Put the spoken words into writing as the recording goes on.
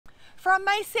From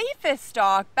my safest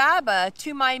stock, BABA,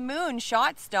 to my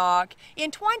moonshot stock,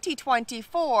 in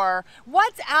 2024,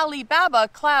 what's Alibaba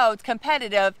Cloud's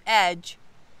competitive edge?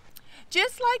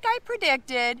 Just like I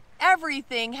predicted,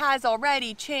 everything has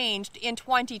already changed in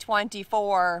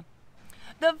 2024.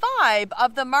 The vibe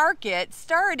of the market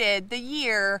started the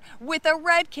year with a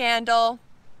red candle.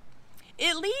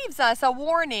 It leaves us a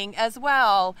warning as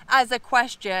well as a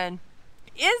question.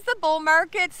 Is the bull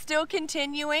market still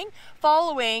continuing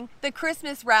following the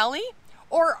Christmas rally?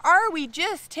 Or are we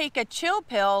just take a chill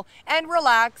pill and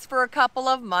relax for a couple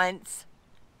of months?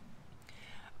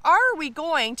 Are we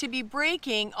going to be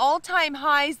breaking all-time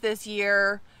highs this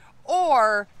year?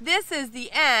 Or this is the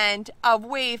end of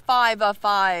wave 5 of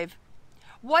 5?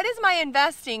 What is my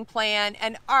investing plan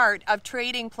and art of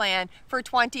trading plan for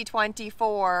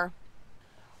 2024?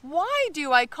 Why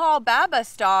do I call BABA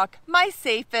stock my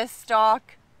safest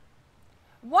stock?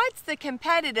 What's the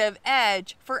competitive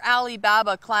edge for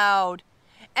Alibaba Cloud?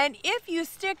 And if you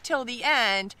stick till the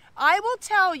end, I will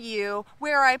tell you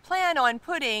where I plan on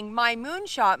putting my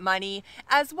moonshot money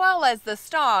as well as the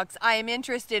stocks I am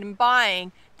interested in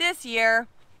buying this year.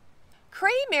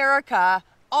 Cray-America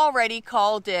already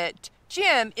called it.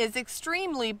 Jim is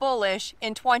extremely bullish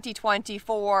in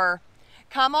 2024.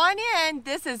 Come on in,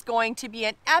 this is going to be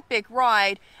an epic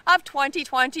ride of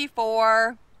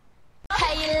 2024.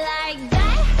 How you like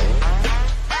that?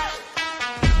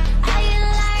 How you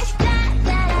like that?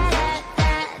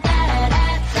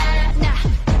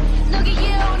 Look at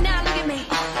you, now look at me.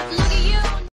 Look at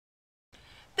you.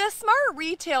 The smart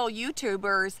retail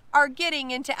YouTubers are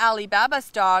getting into Alibaba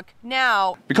stock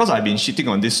now. Because I've been shitting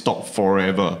on this stock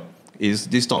forever, is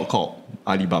this stock called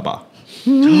Alibaba.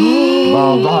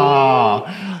 Baba.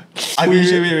 I mean,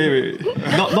 wait.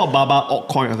 Not Baba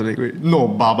altcoin or something. Wait. No,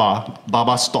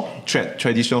 Baba stock,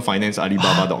 traditional finance,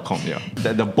 Alibaba.com. Yeah.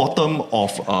 The bottom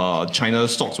of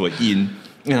China's stocks were in.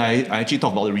 And I actually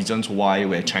talked about the reasons why,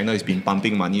 where China has been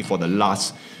pumping money for the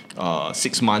last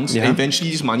 6 months. Yeah. And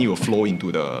eventually this money will flow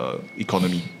into the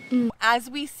economy. As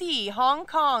we see Hong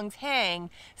Kong's Hang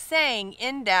Seng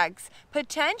Index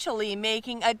potentially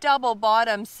making a double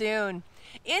bottom soon,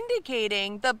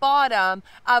 indicating the bottom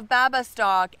of BABA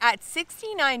stock at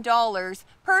 $69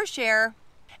 per share.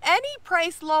 Any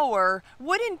price lower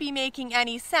wouldn't be making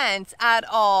any sense at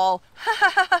all.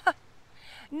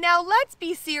 Now let's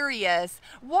be serious.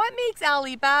 What makes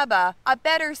Alibaba a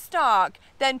better stock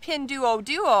than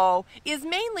Pinduoduo is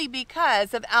mainly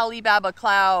because of Alibaba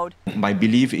Cloud. My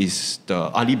belief is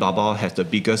the Alibaba has the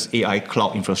biggest AI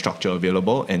cloud infrastructure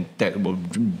available, and that will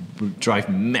drive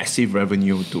massive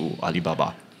revenue to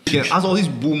Alibaba. You can ask all these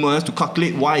boomers to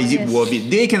calculate why is it worth it.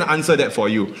 They can answer that for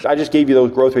you. I just gave you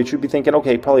those growth rates. You'd be thinking,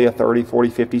 okay, probably a 30, 40,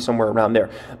 50, somewhere around there.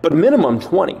 But minimum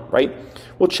 20, right?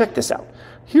 Well, check this out.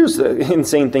 Here's the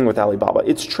insane thing with Alibaba.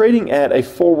 It's trading at a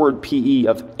forward PE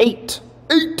of 8.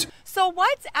 So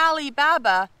what's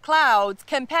Alibaba Cloud's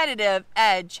competitive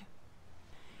edge?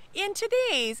 In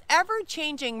today's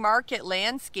ever-changing market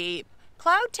landscape,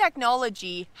 cloud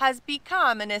technology has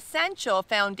become an essential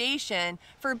foundation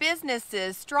for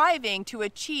businesses striving to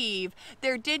achieve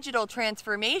their digital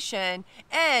transformation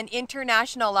and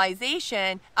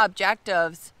internationalization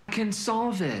objectives. Can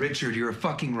solve it. Richard, you're a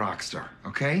fucking rock star,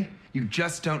 okay? You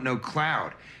just don't know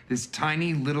cloud, this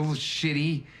tiny little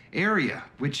shitty area,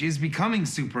 which is becoming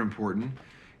super important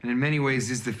and in many ways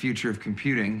is the future of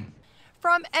computing.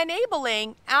 From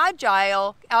enabling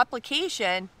agile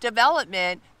application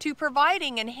development to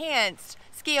providing enhanced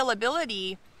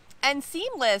scalability and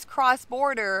seamless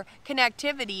cross-border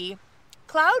connectivity,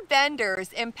 cloud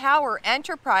vendors empower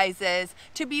enterprises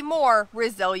to be more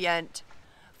resilient,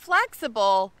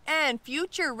 flexible, and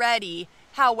future-ready.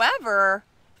 However,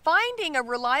 finding a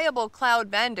reliable cloud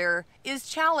vendor is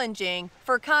challenging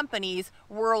for companies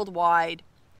worldwide.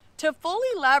 To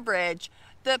fully leverage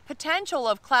the potential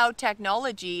of cloud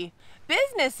technology,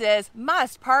 businesses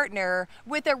must partner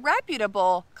with a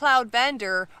reputable cloud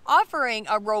vendor offering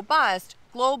a robust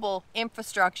global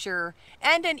infrastructure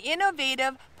and an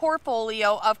innovative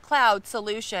portfolio of cloud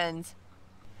solutions.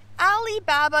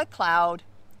 Alibaba Cloud,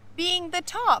 being the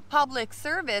top public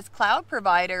service cloud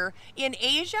provider in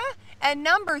Asia and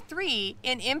number 3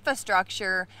 in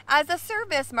infrastructure as a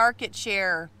service market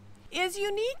share, is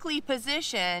uniquely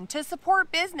positioned to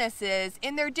support businesses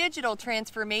in their digital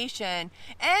transformation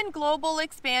and global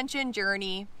expansion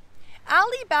journey.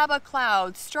 Alibaba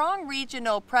Cloud's strong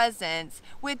regional presence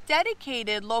with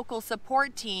dedicated local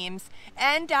support teams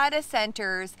and data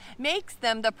centers makes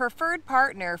them the preferred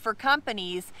partner for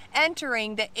companies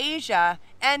entering the Asia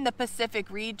and the Pacific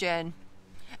region.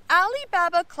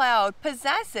 Alibaba Cloud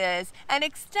possesses an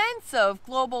extensive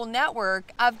global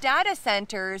network of data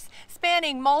centers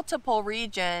spanning multiple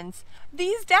regions.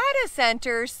 These data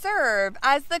centers serve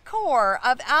as the core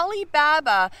of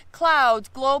Alibaba Cloud's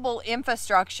global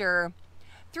infrastructure.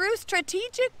 Through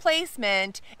strategic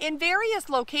placement in various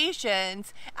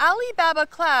locations, Alibaba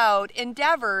Cloud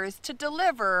endeavors to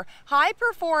deliver high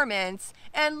performance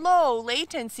and low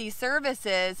latency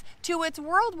services to its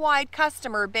worldwide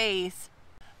customer base,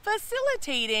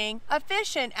 facilitating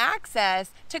efficient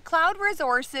access to cloud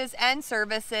resources and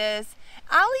services.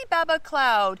 Alibaba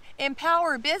Cloud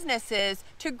empower businesses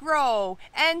to grow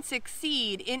and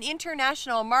succeed in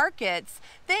international markets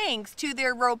thanks to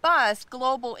their robust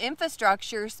global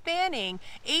infrastructure spanning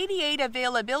 88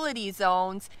 availability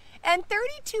zones and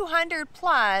 3,200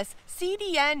 plus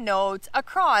CDN nodes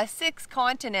across 6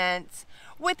 continents.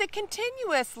 With a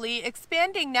continuously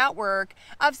expanding network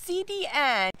of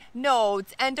CDN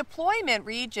nodes and deployment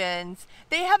regions,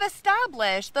 they have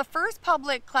established the first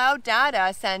public cloud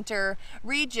data center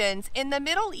regions in the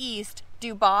Middle East,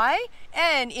 Dubai,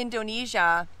 and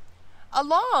Indonesia,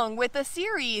 along with a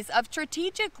series of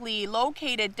strategically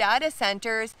located data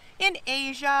centers in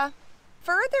Asia.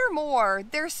 Furthermore,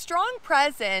 their strong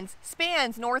presence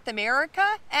spans North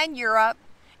America and Europe,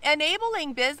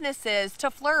 enabling businesses to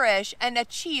flourish and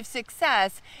achieve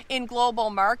success in global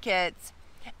markets.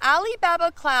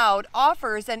 Alibaba Cloud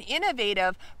offers an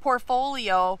innovative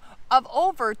portfolio of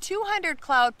over 200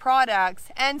 cloud products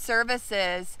and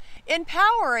services,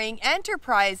 empowering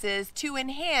enterprises to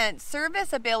enhance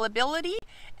service availability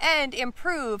and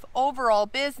improve overall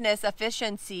business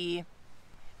efficiency.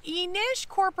 Enish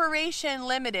Corporation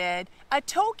Limited, a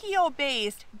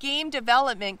Tokyo-based game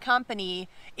development company,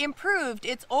 improved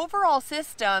its overall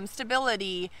system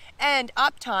stability and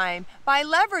uptime by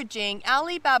leveraging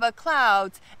Alibaba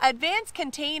Cloud's advanced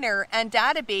container and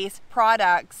database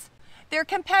products. Their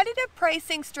competitive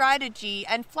pricing strategy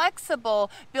and flexible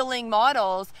billing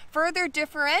models further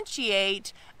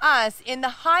differentiate us in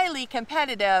the highly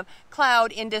competitive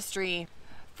cloud industry.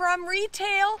 From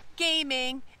retail,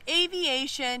 gaming,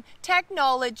 aviation,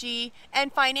 technology,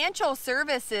 and financial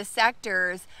services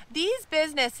sectors, these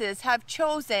businesses have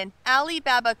chosen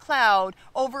Alibaba Cloud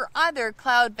over other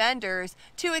cloud vendors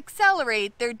to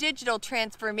accelerate their digital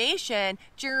transformation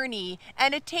journey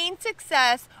and attain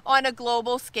success on a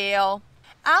global scale.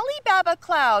 Alibaba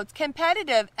Cloud's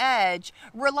competitive edge,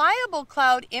 reliable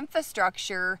cloud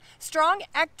infrastructure, strong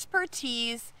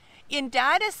expertise in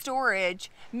data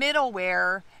storage,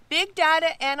 middleware, big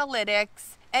data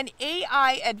analytics, and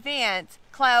AI advanced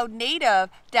cloud-native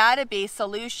database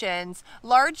solutions,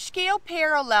 large-scale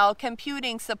parallel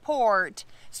computing support,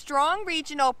 strong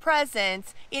regional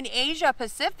presence in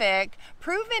Asia-Pacific,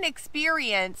 proven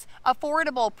experience,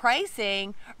 affordable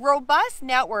pricing, robust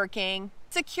networking,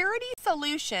 security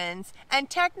solutions, and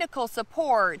technical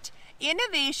support,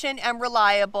 innovation and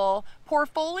reliable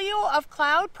portfolio of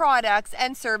cloud products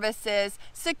and services,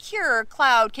 secure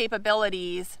cloud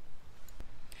capabilities.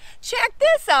 Check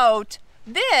this out!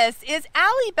 This is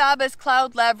Alibaba's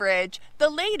Cloud Leverage, the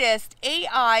latest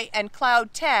AI and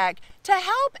cloud tech to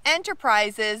help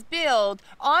enterprises build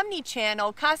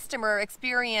omni-channel customer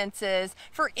experiences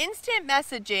for instant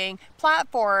messaging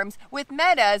platforms with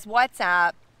Meta's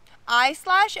WhatsApp.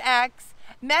 I/X,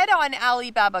 Meta on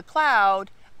Alibaba Cloud,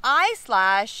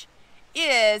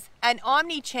 is an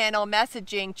omni-channel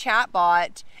messaging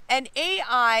chatbot, and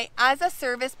AI as a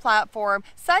service platform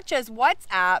such as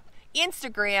WhatsApp,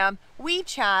 Instagram,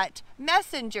 WeChat,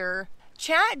 Messenger,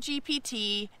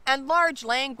 ChatGPT, and large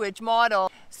language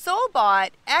model.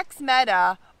 Sobot x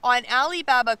Meta on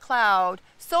Alibaba Cloud,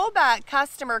 Sobat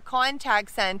Customer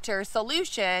Contact Center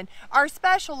solution are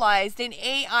specialized in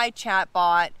AI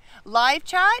chatbot, live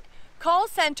chat, call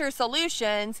center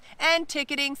solutions, and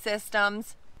ticketing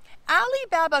systems.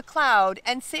 Alibaba Cloud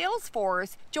and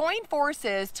Salesforce joined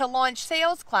forces to launch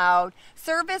Sales Cloud,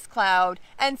 Service Cloud,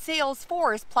 and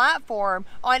Salesforce platform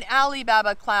on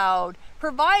Alibaba Cloud,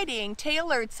 providing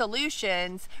tailored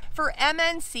solutions for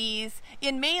MNCs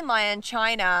in mainland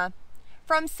China.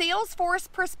 From Salesforce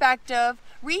perspective,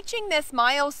 reaching this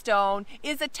milestone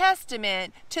is a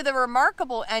testament to the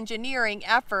remarkable engineering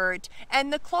effort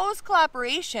and the close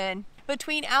collaboration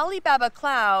between Alibaba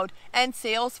Cloud and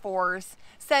Salesforce,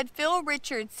 said Phil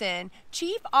Richardson,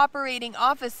 Chief Operating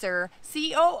Officer,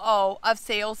 COO of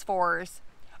Salesforce.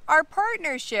 Our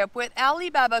partnership with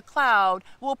Alibaba Cloud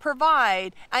will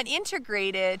provide an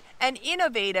integrated and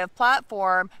innovative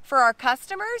platform for our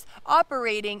customers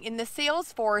operating in the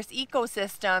Salesforce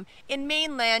ecosystem in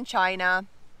mainland China.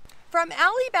 From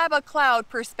Alibaba Cloud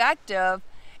perspective,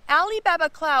 Alibaba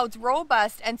Cloud's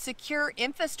robust and secure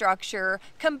infrastructure,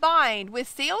 combined with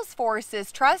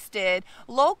Salesforce's trusted,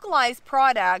 localized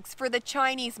products for the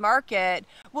Chinese market,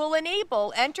 will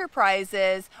enable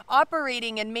enterprises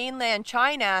operating in mainland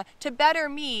China to better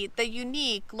meet the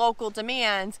unique local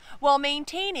demands while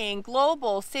maintaining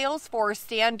global Salesforce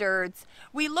standards.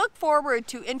 We look forward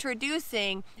to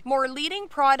introducing more leading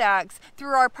products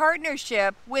through our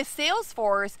partnership with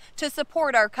Salesforce to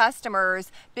support our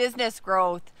customers' business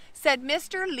growth, said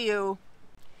Mr. Liu,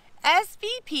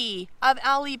 SVP of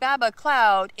Alibaba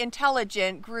Cloud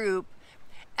Intelligent Group.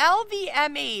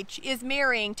 LVMH is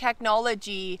marrying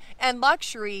technology and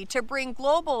luxury to bring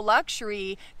global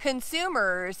luxury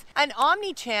consumers an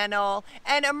omni-channel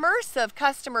and immersive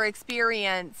customer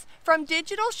experience, from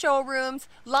digital showrooms,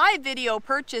 live video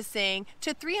purchasing,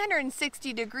 to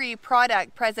 360-degree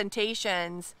product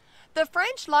presentations. The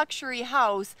French luxury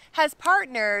house has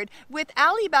partnered with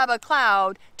Alibaba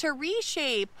Cloud to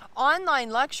reshape online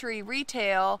luxury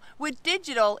retail with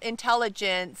digital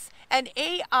intelligence and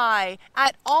AI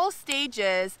at all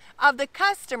stages of the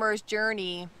customer's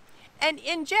journey, and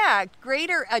inject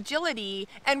greater agility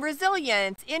and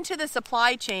resilience into the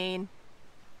supply chain.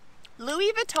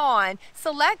 Louis Vuitton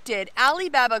selected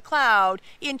Alibaba Cloud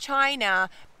in China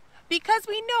because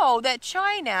we know that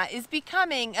China is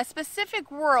becoming a specific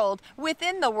world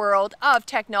within the world of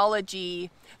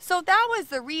technology. So that was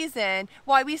the reason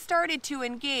why we started to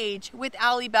engage with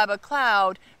Alibaba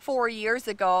Cloud 4 years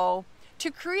ago,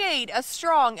 to create a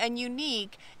strong and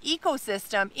unique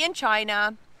ecosystem in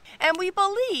China. And we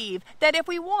believe that if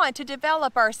we want to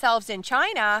develop ourselves in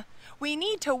China, we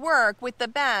need to work with the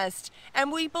best,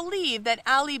 and we believe that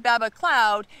Alibaba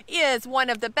Cloud is one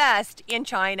of the best in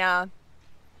China.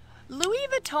 Louis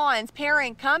Vuitton's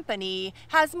parent company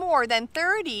has more than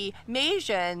 30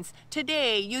 Maisons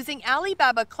today using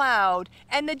Alibaba Cloud,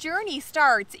 and the journey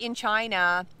starts in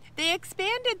China. They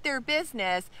expanded their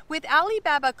business with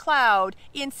Alibaba Cloud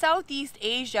in Southeast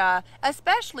Asia,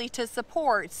 especially to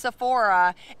support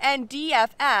Sephora and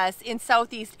DFS in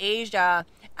Southeast Asia.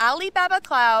 Alibaba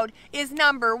Cloud is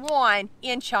 #1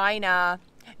 in China,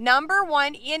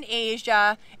 #1 in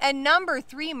Asia, and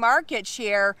 #3 market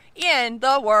share in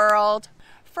the world.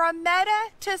 From Meta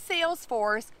to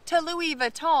Salesforce to Louis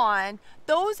Vuitton,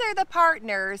 those are the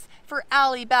partners for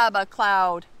Alibaba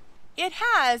Cloud. It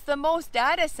has the most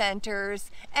data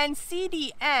centers and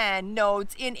CDN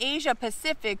nodes in Asia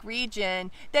Pacific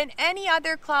region than any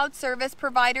other cloud service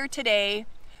provider today.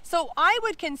 So I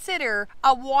would consider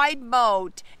a wide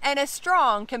moat and a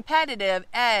strong competitive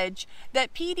edge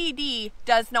that PDD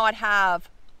does not have.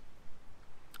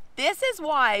 This is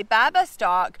why BABA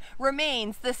stock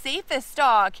remains the safest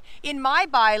stock in my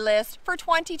buy list for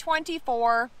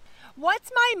 2024.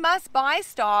 What's my must-buy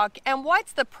stock, and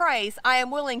what's the price I am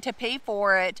willing to pay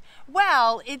for it?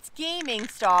 Well, it's gaming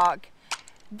stock.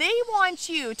 They want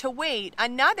you to wait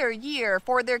another year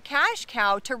for their cash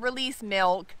cow to release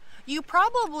milk. You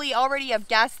probably already have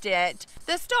guessed it.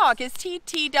 The stock is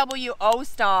TTWO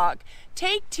stock,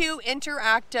 Take-Two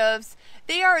Interactives.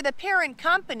 They are the parent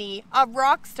company of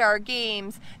Rockstar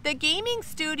Games, the gaming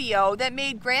studio that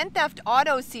made Grand Theft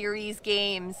Auto series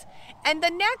games. And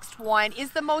the next one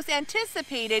is the most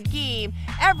anticipated game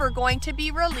ever going to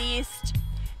be released.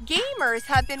 Gamers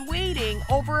have been waiting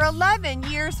over 11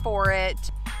 years for it.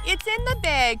 It's in the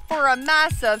bag for a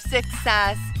massive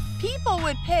success. People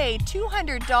would pay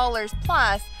 $200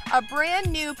 plus a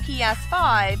brand new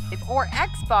PS5 or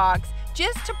Xbox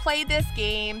just to play this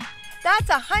game. That's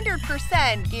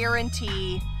 100%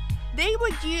 guarantee. They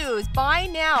would use buy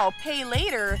now, pay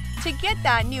later to get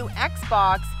that new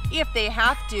Xbox if they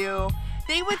have to.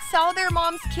 They would sell their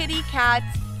mom's kitty cats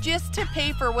just to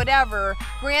pay for whatever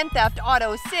Grand Theft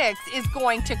Auto 6 is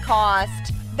going to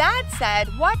cost. That said,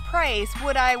 what price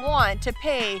would I want to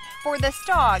pay for the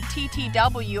stock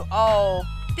TTWO?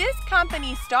 This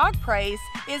company's stock price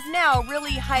is now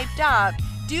really hyped up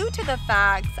due to the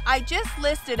facts I just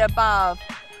listed above.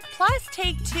 Plus,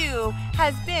 Take-Two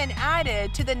has been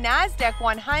added to the NASDAQ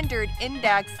 100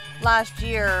 index last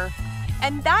year,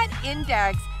 and that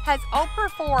index has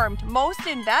outperformed most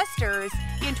investors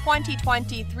in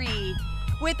 2023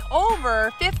 with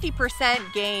over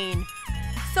 50% gain.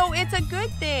 So it's a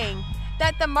good thing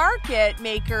that the market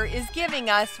maker is giving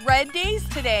us red days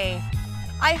today.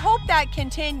 I hope that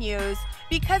continues,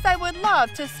 because I would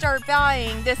love to start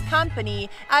buying this company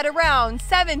at around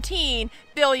 $17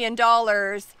 billion.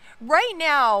 Right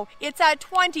now, it's at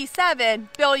 $27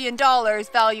 billion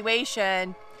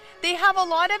valuation. They have a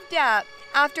lot of debt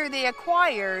after they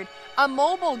acquired a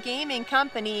mobile gaming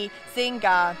company,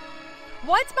 Zynga.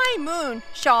 What's my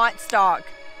moonshot stock?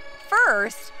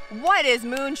 First, What is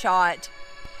moonshot?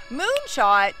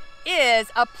 Moonshot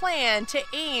is a plan to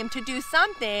aim to do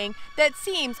something that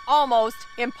seems almost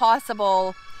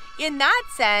impossible. In that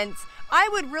sense, I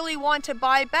would really want to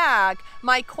buy back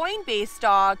my Coinbase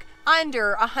stock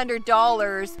under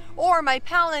 $100 or my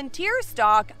Palantir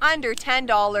stock under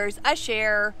 $10 a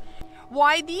share.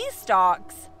 Why these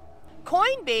stocks?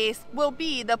 Coinbase will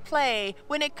be the play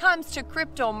when it comes to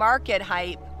crypto market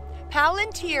hype.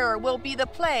 Palantir will be the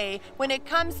play when it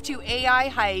comes to AI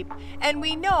hype, and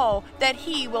we know that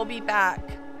he will be back.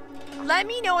 Let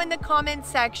me know in the comments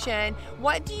section,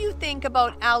 what do you think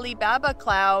about Alibaba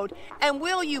Cloud, and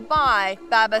will you buy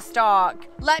Baba stock?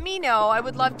 Let me know. I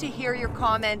would love to hear your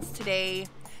comments today.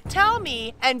 Tell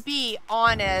me and be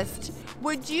honest.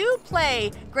 Would you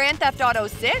play Grand Theft Auto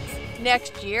 6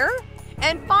 next year?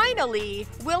 And finally,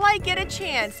 will I get a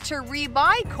chance to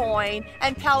rebuy Coin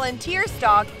and Palantir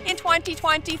stock in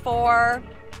 2024?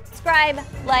 Subscribe,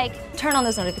 like, turn on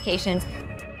those notifications.